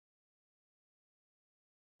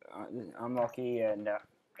I'm Lockie, and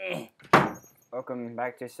welcome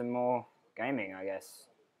back to some more gaming, I guess.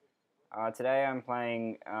 Today I'm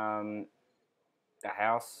playing The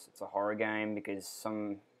House. It's a horror game because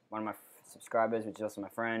one of my subscribers, which is also my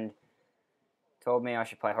friend, told me I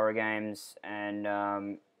should play horror games, and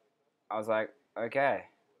I was like, okay.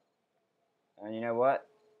 And you know what?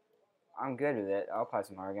 I'm good with it. I'll play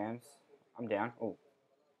some horror games. I'm down. Oh,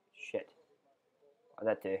 shit.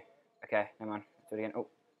 What'd that do? Okay, never mind. Let's do it again. Oh.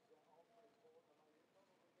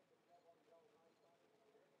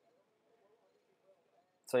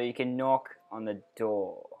 So you can knock on the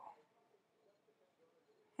door.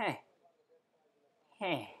 Hey.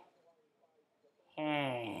 Hey.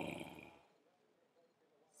 Hey.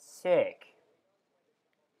 Sick.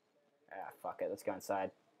 Ah, fuck it. Let's go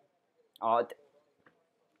inside. Oh, it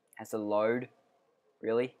has to load.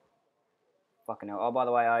 Really? Fucking hell. Oh, by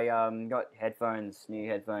the way, I got headphones, new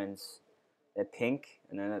headphones. They're pink,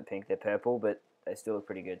 and they're not pink, they're purple, but they still look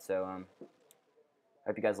pretty good, so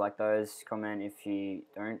hope you guys like those. Comment if you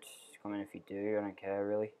don't. Comment if you do. I don't care,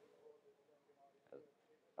 really.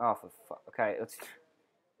 Oh, for fuck. Okay, let's...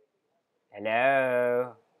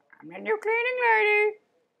 Hello? I'm the new cleaning lady.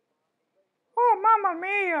 Oh, mamma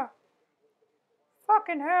mia.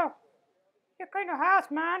 Fucking hell. You clean the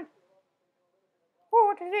house, man. Oh,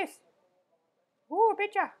 what is this? Oh,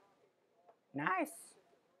 picture. Nice.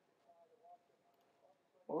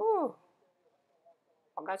 Oh.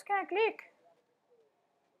 I guys can't click.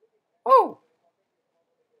 Oh.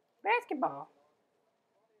 Basketball.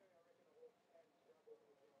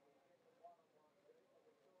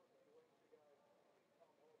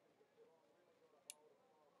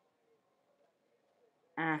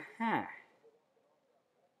 Uh-huh.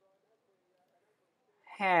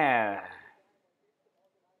 Yeah.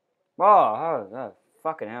 Oh,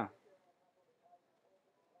 fucking hell.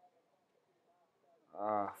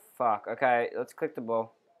 Oh, fuck. Okay, let's click the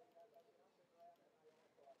ball.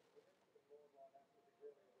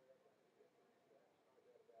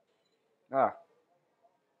 Oh.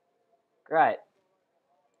 Great.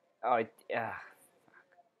 Oh, yeah.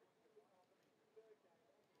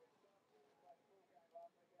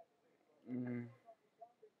 Mm.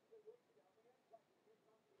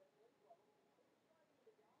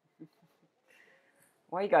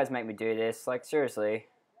 Why you guys make me do this? Like, seriously.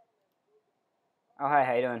 Oh, hey,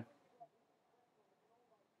 how you doing?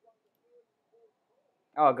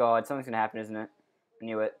 Oh, God, something's gonna happen, isn't it? I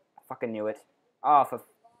knew it. I fucking knew it. Oh, for...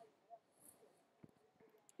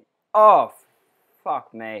 Oh,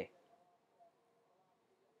 fuck me.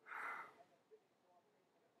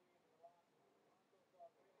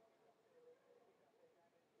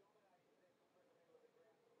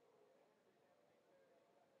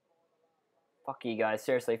 Fuck you guys.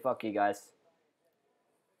 Seriously, fuck you guys.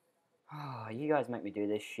 Oh, you guys make me do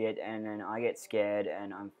this shit, and then I get scared,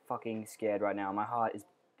 and I'm fucking scared right now. My heart is,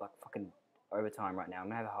 like, fucking overtime right now. I'm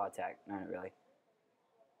gonna have a heart attack. No, not really.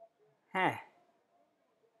 Huh.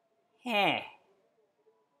 Huh.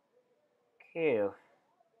 Cool.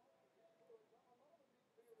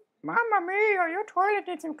 Mamma mia, your toilet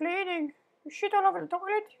needs some cleaning. You shit all over the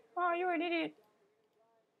toilet? Oh, you're an idiot.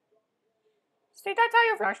 See, that's how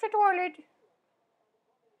you flush the toilet.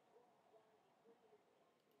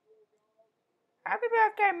 Happy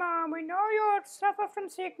birthday, Mom. We know you'll suffer from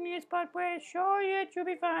sickness, but we're sure you'll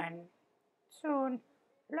be fine soon.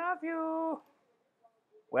 Love you.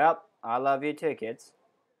 Well, I love you too, kids.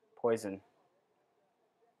 Poison.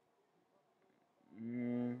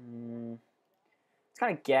 It's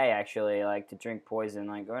kind of gay, actually, like, to drink poison.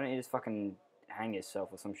 Like, why don't you just fucking hang yourself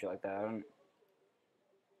or some shit like that?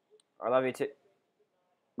 I love you too.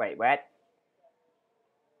 Wait, what?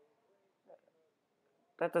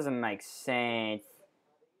 That doesn't make sense.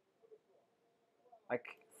 Like,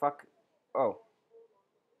 fuck. Oh.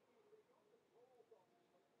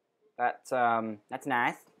 That's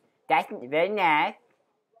nice. That's very nice.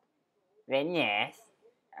 Very nice.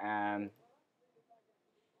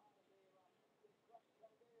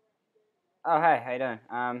 Oh, hey, how you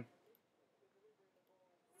doing?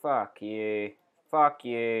 Fuck you. Fuck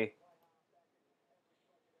you.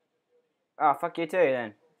 Oh, fuck you too,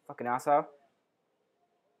 then. Fucking asshole.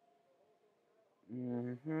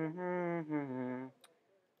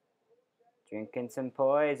 Drinking some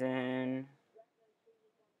poison.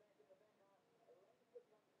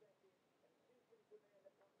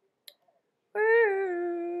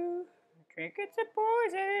 Ooh, drinking some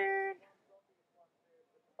poison.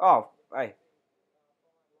 Oh, hey.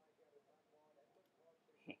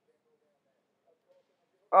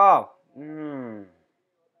 Oh,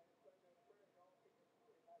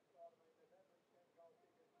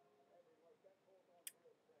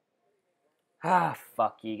 Ah,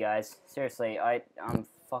 fuck you guys. Seriously, I'm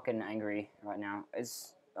fucking angry right now.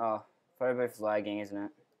 It's photo booth's lagging, isn't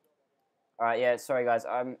it? Alright, yeah, sorry guys.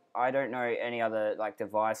 I don't know any other like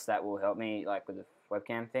device that will help me like with the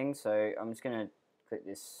webcam thing, so I'm just gonna click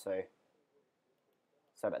this. So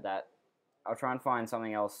sorry about that. I'll try and find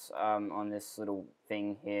something else on this little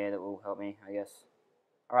thing here that will help me, I guess.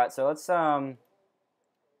 Alright, so let's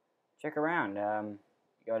check around. You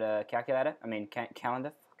got a calculator? I mean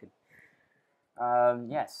calendar. Fucking.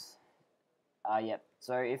 Yes. Yep.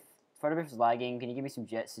 So if photograph is lagging, can you give me some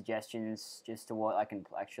suggestions just to what I can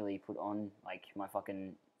actually put on like my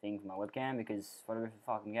fucking thing for my webcam, because photograph is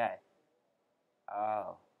fucking gay.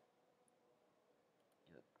 Oh,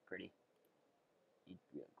 you look pretty. You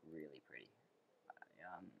look really pretty.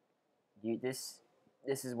 Um, you this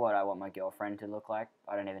is what I want my girlfriend to look like.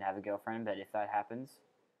 I don't even have a girlfriend, but if that happens,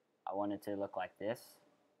 I want it to look like this.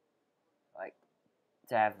 Like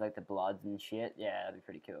to have like the bloods and shit. Yeah, that'd be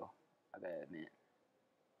pretty cool. I gotta admit.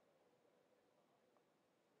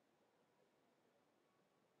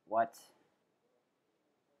 What?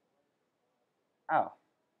 Oh,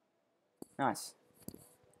 nice.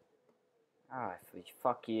 Ah,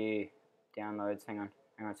 fuck you. Downloads. Hang on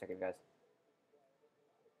a second, guys.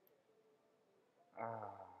 Ah,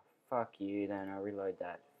 fuck you. Then I'll reload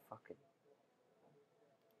that. Fuck it.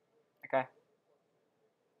 Okay.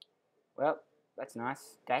 Well, that's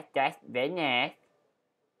nice. That's very nice.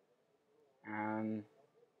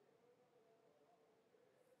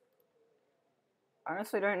 I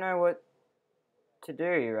honestly don't know what to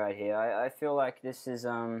do right here. I feel like this is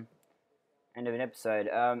end of an episode.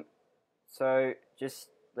 So just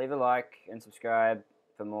leave a like and subscribe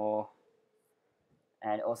for more.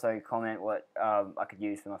 And also comment what I could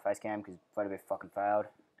use for my face cam, because photo fucking failed.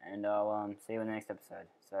 And I'll see you in the next episode.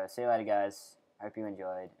 So see you later, guys. Hope you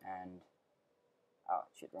enjoyed. And oh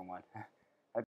shit, wrong one.